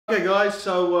Okay guys,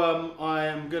 so I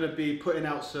am going to be putting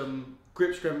out some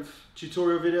grip strength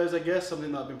tutorial videos, I guess,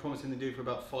 something that I've been promising to do for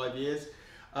about 5 years.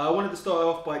 I wanted to start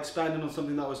off by expanding on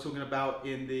something that I was talking about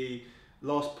in the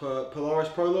last Polaris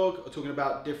prologue, talking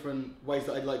about different ways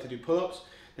that I'd like to do pull-ups.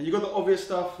 And you've got the obvious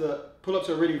stuff that pull-ups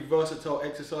are a really versatile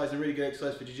exercise and really good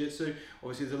exercise for jiu-jitsu.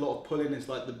 Obviously there's a lot of pulling, it's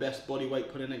like the best body weight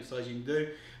pulling exercise you can do.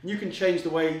 And you can change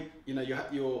the way, you know,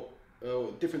 your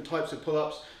different types of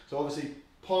pull-ups. So obviously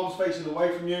palms facing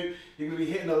away from you, you're going to be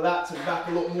hitting the lats and back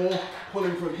a lot more,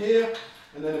 pulling from here.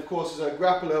 And then of course as a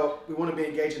grappler, we want to be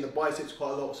engaging the biceps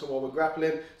quite a lot, so while we're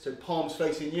grappling, so palms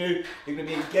facing you, you're going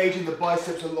to be engaging the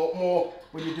biceps a lot more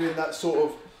when you're doing that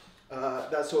sort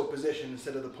of position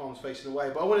instead of the palms facing away.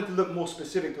 But I wanted to look more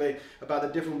specifically about the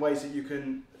different ways that you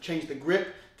can change the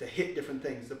grip to hit different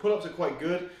things. The pull-ups are quite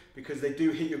good because they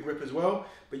do hit your grip as well,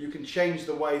 but you can change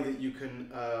the way that you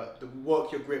can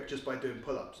work your grip just by doing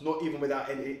pull-ups, not even without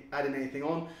adding anything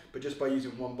on, but just by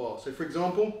using one bar. So for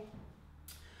example,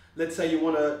 let's say you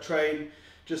want to train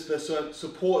just the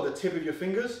support of the tip of your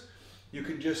fingers. You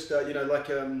can just, you know, like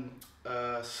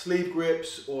sleeve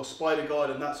grips or spider guard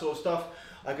and that sort of stuff.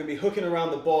 I can be hooking around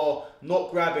the bar,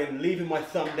 not grabbing, leaving my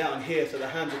thumb down here so the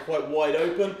hands are quite wide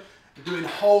open, doing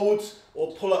holds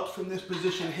or pull-ups from this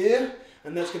position here,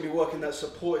 and that's going to be working that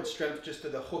supported strength just to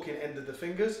the hooking end of the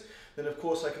fingers. Then of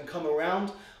course I can come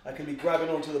around, I can be grabbing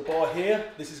onto the bar here.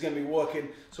 This is going to be working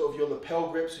sort of your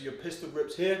lapel grips or your pistol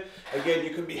grips here. Again,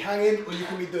 you can be hanging or you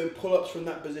can be doing pull-ups from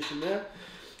that position there.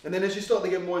 And then as you start to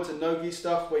get more into no-gi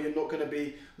stuff, where you're not going to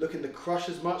be looking to crush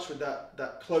as much with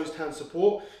that closed hand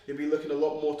support, you'll be looking a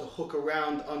lot more to hook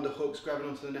around, under hooks, grabbing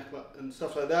onto the neck and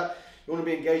stuff like that. You want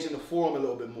to be engaging the forearm a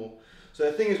little bit more. So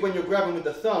the thing is, when you're grabbing with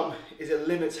the thumb, is it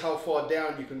limits how far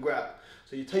down you can grab.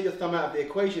 So you take your thumb out of the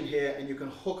equation here and you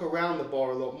can hook around the bar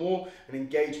a lot more and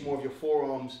engage more of your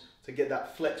forearms to get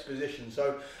that flex position.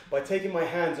 So by taking my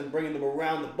hands and bringing them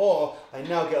around the bar, I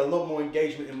now get a lot more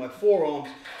engagement in my forearms,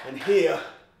 and here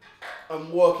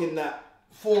I'm working that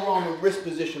forearm and wrist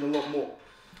position a lot more.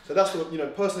 So that's the, you know,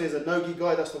 personally as a no-gi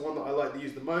guy, that's the one that I like to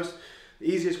use the most. The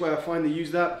easiest way I find to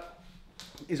use that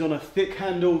is on a thick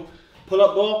handle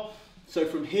pull-up bar. So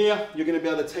from here, you're going to be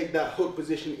able to take that hook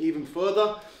position even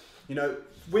further. You know,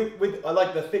 I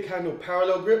like the thick handle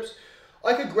parallel grips.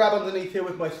 I could grab underneath here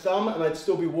with my thumb and I'd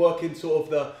still be working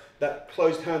sort of that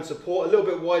closed hand support, a little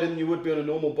bit wider than you would be on a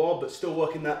normal bar, but still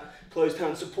working that closed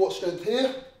hand support strength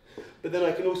here. But then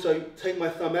I can also take my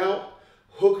thumb out,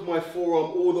 hook my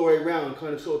forearm all the way around,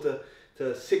 kind of sort of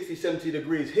to 60, 70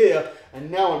 degrees here, and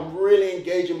now I'm really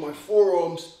engaging my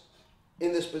forearms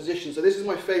in this position. So this is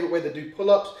my favorite way to do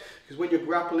pull-ups, because when you're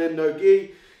grappling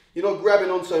no-gi, you're not grabbing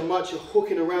on so much, you're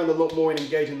hooking around a lot more and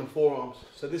engaging the forearms.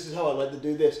 So this is how I like to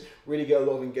do this, really get a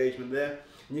lot of engagement there.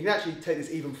 And you can actually take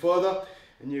this even further,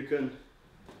 and you can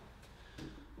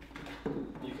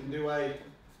do a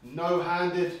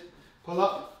no-handed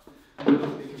pull-up. Not to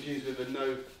be confused with a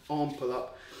no arm pull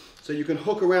up. So you can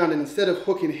hook around, and instead of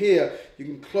hooking here, you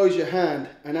can close your hand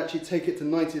and actually take it to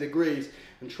 90 degrees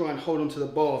and try and hold onto the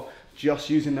bar just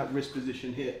using that wrist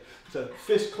position here. So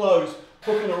fist closed,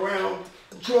 hooking around,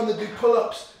 and trying to do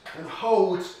pull-ups and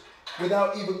holds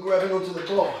without even grabbing onto the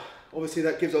bar. Obviously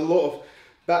that gives a lot of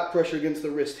back pressure against the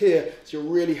wrist here, so you're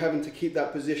really having to keep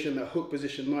that position, that hook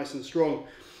position, nice and strong.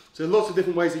 So lots of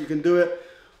different ways that you can do it.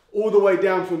 All the way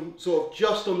down from sort of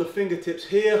just on the fingertips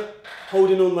here,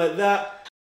 holding on like that.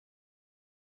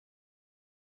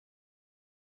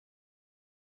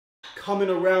 Coming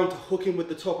around to hooking with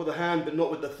the top of the hand, but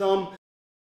not with the thumb.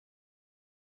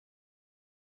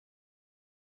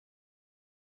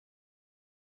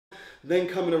 Then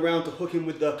coming around to hooking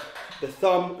with the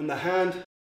thumb and the hand.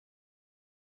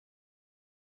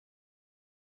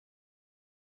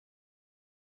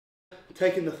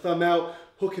 Taking the thumb out,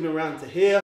 hooking around to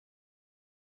here.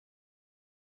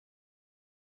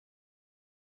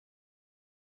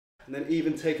 And then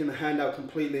even taking the hand out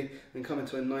completely and coming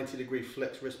to a 90-degree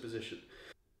flex wrist position.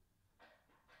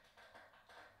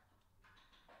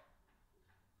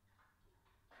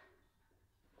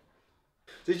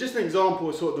 So it's just an example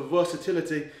of sort of the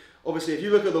versatility. Obviously, if you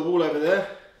look at the wall over there,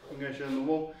 I'm going to show you on the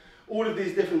wall, all of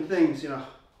these different things, you know,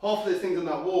 half of the things on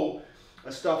that wall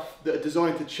are stuff that are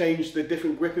designed to change the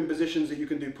different gripping positions that you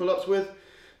can do pull-ups with,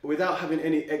 but without having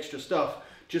any extra stuff.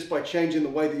 Just by changing the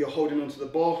way that you're holding onto the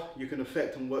bar, you can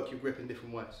affect and work your grip in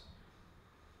different ways.